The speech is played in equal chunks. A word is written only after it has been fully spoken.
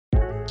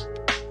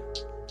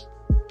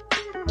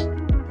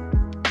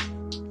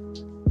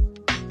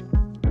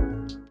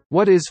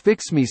What is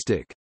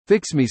FixMeStick?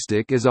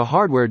 FixMeStick is a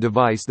hardware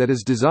device that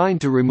is designed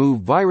to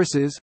remove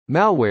viruses,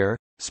 malware,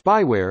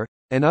 spyware,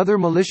 and other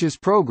malicious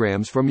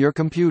programs from your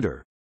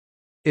computer.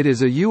 It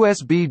is a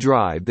USB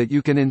drive that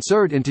you can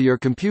insert into your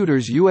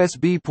computer's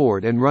USB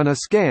port and run a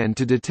scan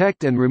to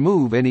detect and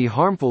remove any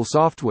harmful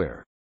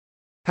software.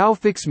 How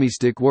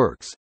FixMeStick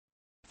works.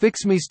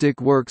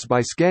 FixMeStick works by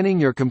scanning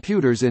your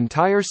computer's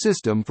entire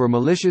system for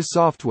malicious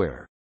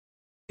software.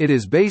 It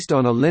is based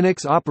on a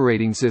Linux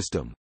operating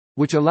system,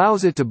 which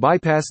allows it to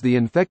bypass the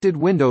infected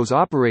Windows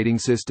operating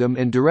system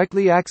and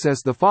directly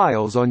access the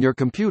files on your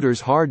computer's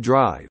hard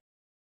drive.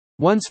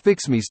 Once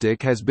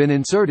FixMeStick has been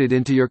inserted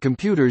into your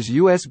computer's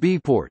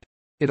USB port,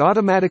 it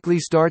automatically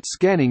starts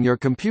scanning your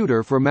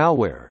computer for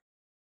malware.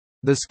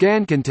 The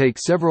scan can take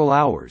several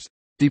hours,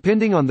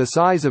 depending on the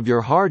size of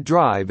your hard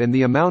drive and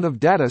the amount of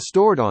data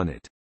stored on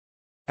it.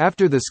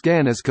 After the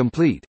scan is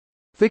complete,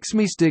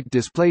 FixMeStick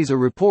displays a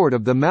report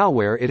of the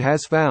malware it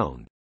has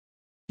found.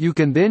 You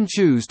can then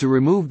choose to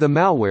remove the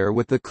malware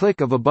with the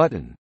click of a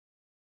button.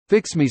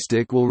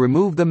 FixMeStick will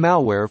remove the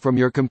malware from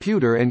your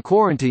computer and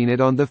quarantine it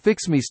on the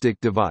FixMeStick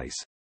device.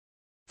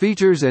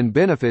 Features and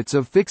benefits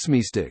of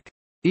FixMeStick.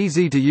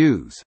 Easy to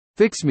use.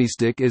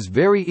 FixMeStick is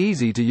very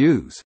easy to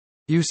use.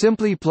 You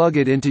simply plug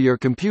it into your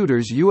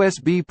computer's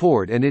USB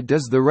port and it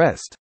does the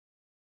rest.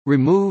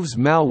 Removes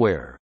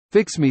malware.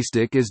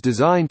 FixMeStick is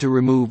designed to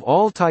remove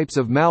all types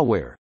of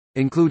malware,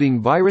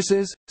 including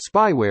viruses,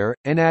 spyware,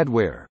 and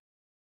adware.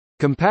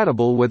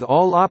 Compatible with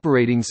all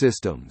operating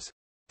systems.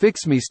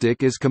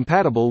 FixMeStick is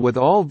compatible with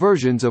all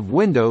versions of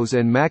Windows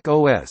and Mac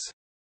OS.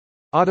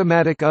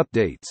 Automatic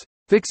updates.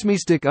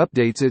 FixMeStick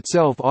updates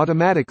itself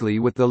automatically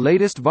with the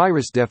latest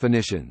virus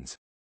definitions.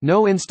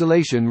 No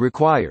installation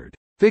required.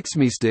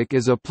 FixMeStick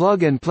is a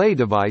plug-and-play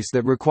device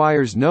that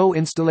requires no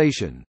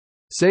installation.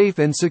 Safe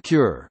and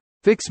secure.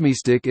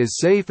 FixMeStick is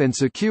safe and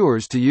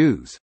secure to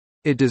use.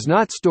 It does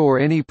not store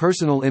any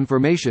personal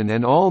information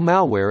and all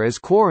malware is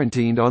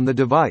quarantined on the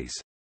device.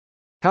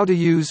 How to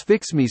use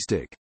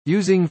FixMeStick.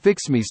 Using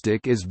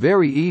FixMeStick is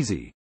very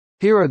easy.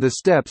 Here are the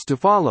steps to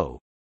follow.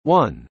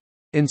 1.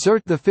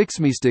 Insert the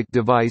FixMeStick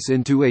device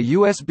into a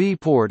USB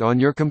port on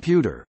your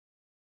computer.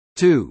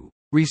 2.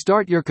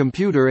 Restart your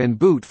computer and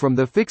boot from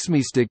the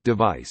FixMeStick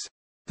device.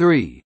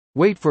 3.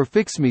 Wait for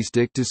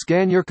FixMeStick to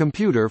scan your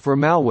computer for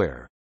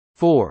malware.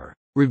 4.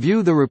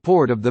 Review the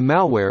report of the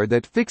malware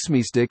that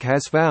FixMeStick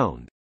has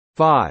found.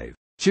 5.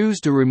 Choose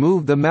to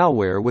remove the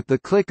malware with the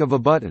click of a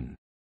button.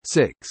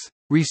 6.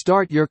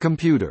 Restart your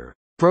computer.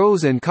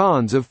 Pros and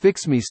cons of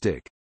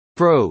FixMeStick.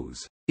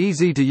 Pros.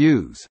 Easy to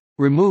use.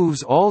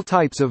 Removes all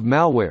types of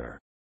malware.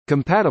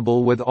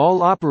 Compatible with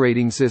all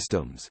operating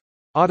systems.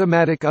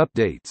 Automatic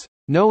updates.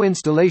 No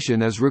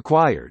installation is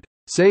required.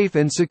 Safe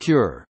and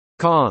secure.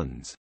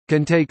 Cons.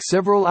 Can take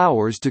several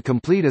hours to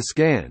complete a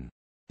scan.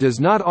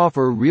 Does not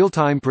offer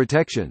real-time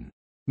protection.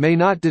 May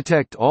not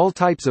detect all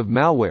types of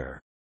malware.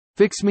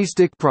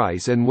 FixMeStick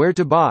price and where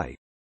to buy.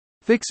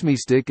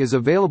 FixMeStick is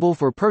available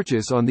for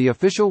purchase on the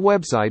official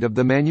website of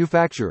the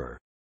manufacturer.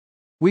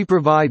 We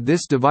provide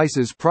this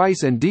device's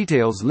price and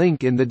details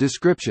link in the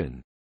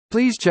description.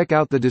 Please check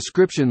out the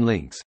description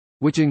links,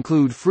 which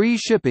include free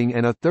shipping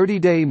and a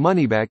 30-day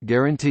money-back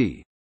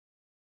guarantee.